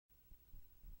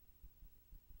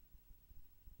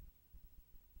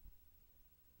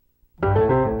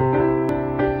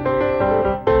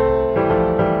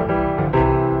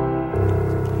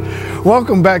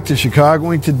Welcome back to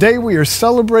Chicago. Today we are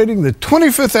celebrating the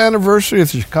 25th anniversary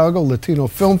of the Chicago Latino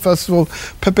Film Festival.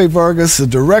 Pepe Vargas, the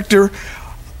director.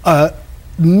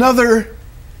 Another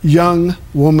young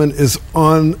woman is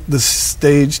on the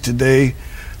stage today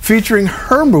featuring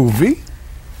her movie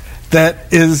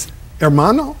that is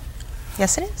Hermano.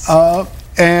 Yes, it is.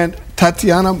 And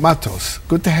Tatiana Matos.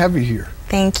 Good to have you here.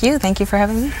 Thank you. Thank you for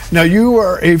having me. Now, you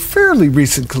are a fairly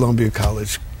recent Columbia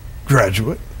College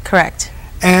graduate. Correct.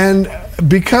 And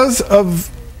because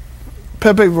of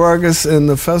Pepe Vargas and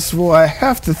the festival, I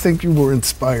have to think you were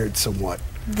inspired somewhat.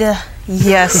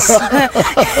 Yes.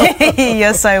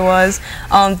 Yes, I was.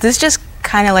 This just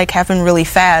kind of like happened really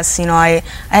fast. You know, I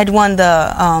had won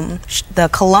the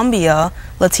Columbia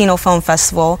Latino Film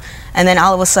Festival, and then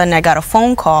all of a sudden I got a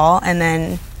phone call, and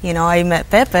then, you know, I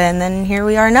met Pepe, and then here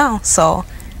we are now. So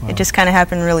It just kind of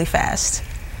happened really fast.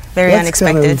 Very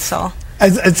unexpected, so.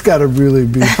 It's got to really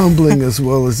be humbling as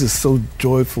well as just so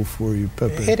joyful for you,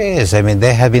 Pepe. It is. I mean,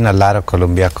 there have been a lot of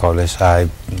Columbia College. A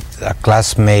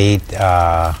classmate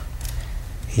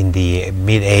in the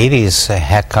mid-'80s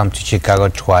had come to Chicago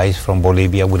twice from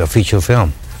Bolivia with a feature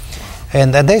film.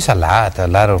 And there's a lot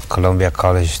of Columbia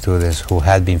College students who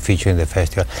had been featured in the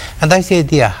festival. And that's the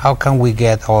idea. How can we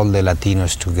get all the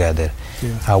Latinos together?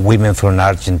 Yeah. Women from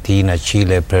Argentina,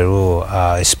 Chile, Peru,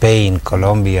 Spain,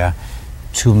 Colombia,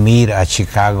 to meet a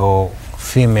Chicago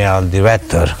female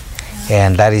director.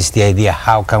 And that is the idea.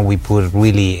 How can we put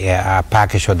really a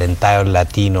package of the entire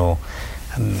Latino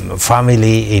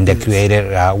family in the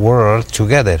creative world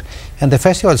together? And the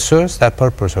festival serves that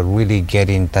purpose of really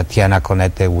getting Tatiana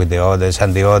connected with the others,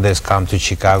 and the others come to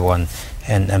Chicago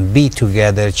and be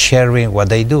together, sharing what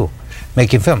they do,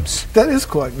 making films. That is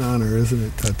quite an honor, isn't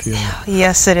it, Tatiana?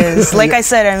 Yes, it is. Like I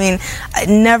said, I mean,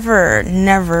 never,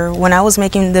 when I was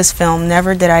making this film,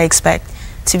 never did I expect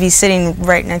to be sitting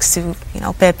right next to, you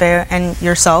know, Pepe and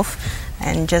yourself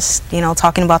and just, you know,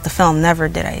 talking about the film. Never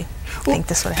did I think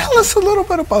this would happen. Tell us a little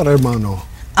bit about Hermano.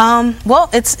 Well,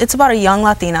 it's about a young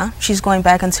Latina. She's going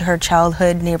back into her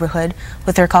childhood neighborhood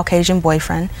with her Caucasian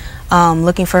boyfriend,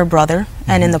 looking for a brother,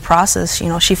 and in the process, you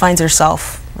know, she finds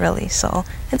herself, really. So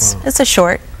it's a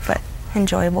short but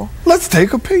enjoyable. Let's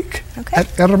take a peek at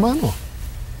Hermano.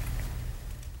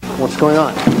 What's going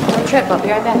on? A trip. I'll be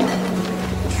right back.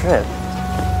 Trip?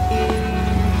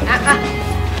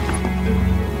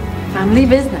 Family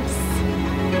business.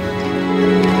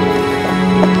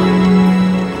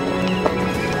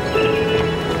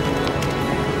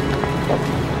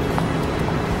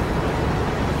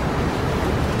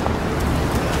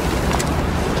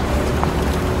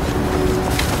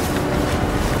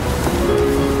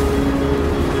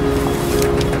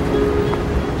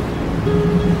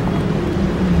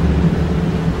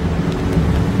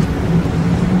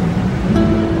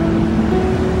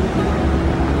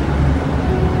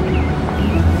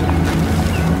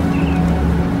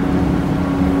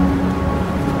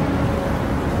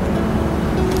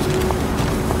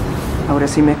 Ahora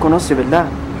sí me conoce, ¿verdad?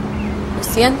 Lo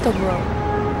siento, bro.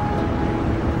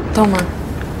 Toma.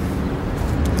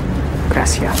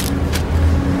 Gracias.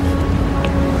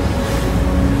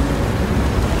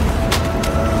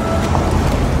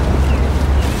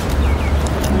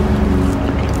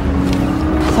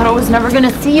 I thought I was never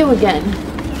gonna see you again.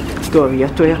 Todavía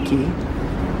estoy aquí.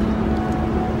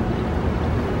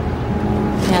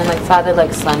 Man, like father,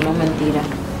 like son, no mentira.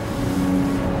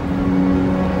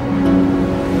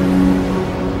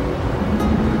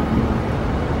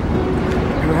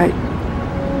 Right.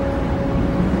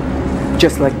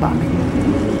 Just like Bobby.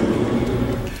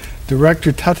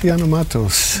 Director Tatiana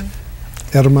Matos,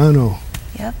 Hermano.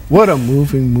 Yep. What a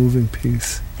moving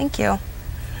piece. Thank you.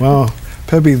 Wow.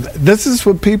 Pepe, this is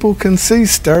what people can see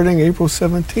starting April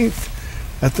 17th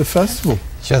at the festival.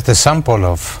 Just a sample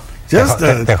of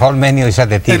the whole menu is at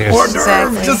the theaters.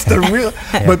 Exactly. Just the real.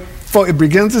 Yeah. But it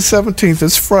begins the 17th.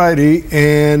 It's Friday,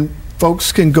 and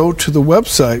folks can go to the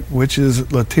website, which is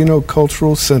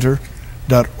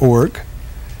latinoculturalcenter.org,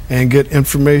 and get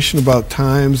information about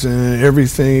times and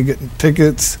everything, get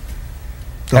tickets.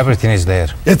 Everything is there.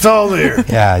 It's all there.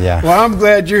 Yeah. Well, I'm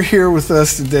glad you're here with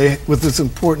us today with this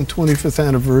important 25th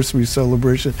anniversary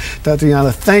celebration.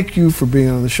 Tatiana, thank you for being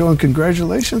on the show, and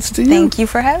congratulations to you. Thank you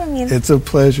for having me. It's a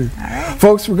pleasure. All right.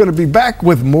 Folks, we're going to be back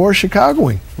with more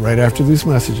Chicagoing right after these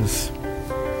messages.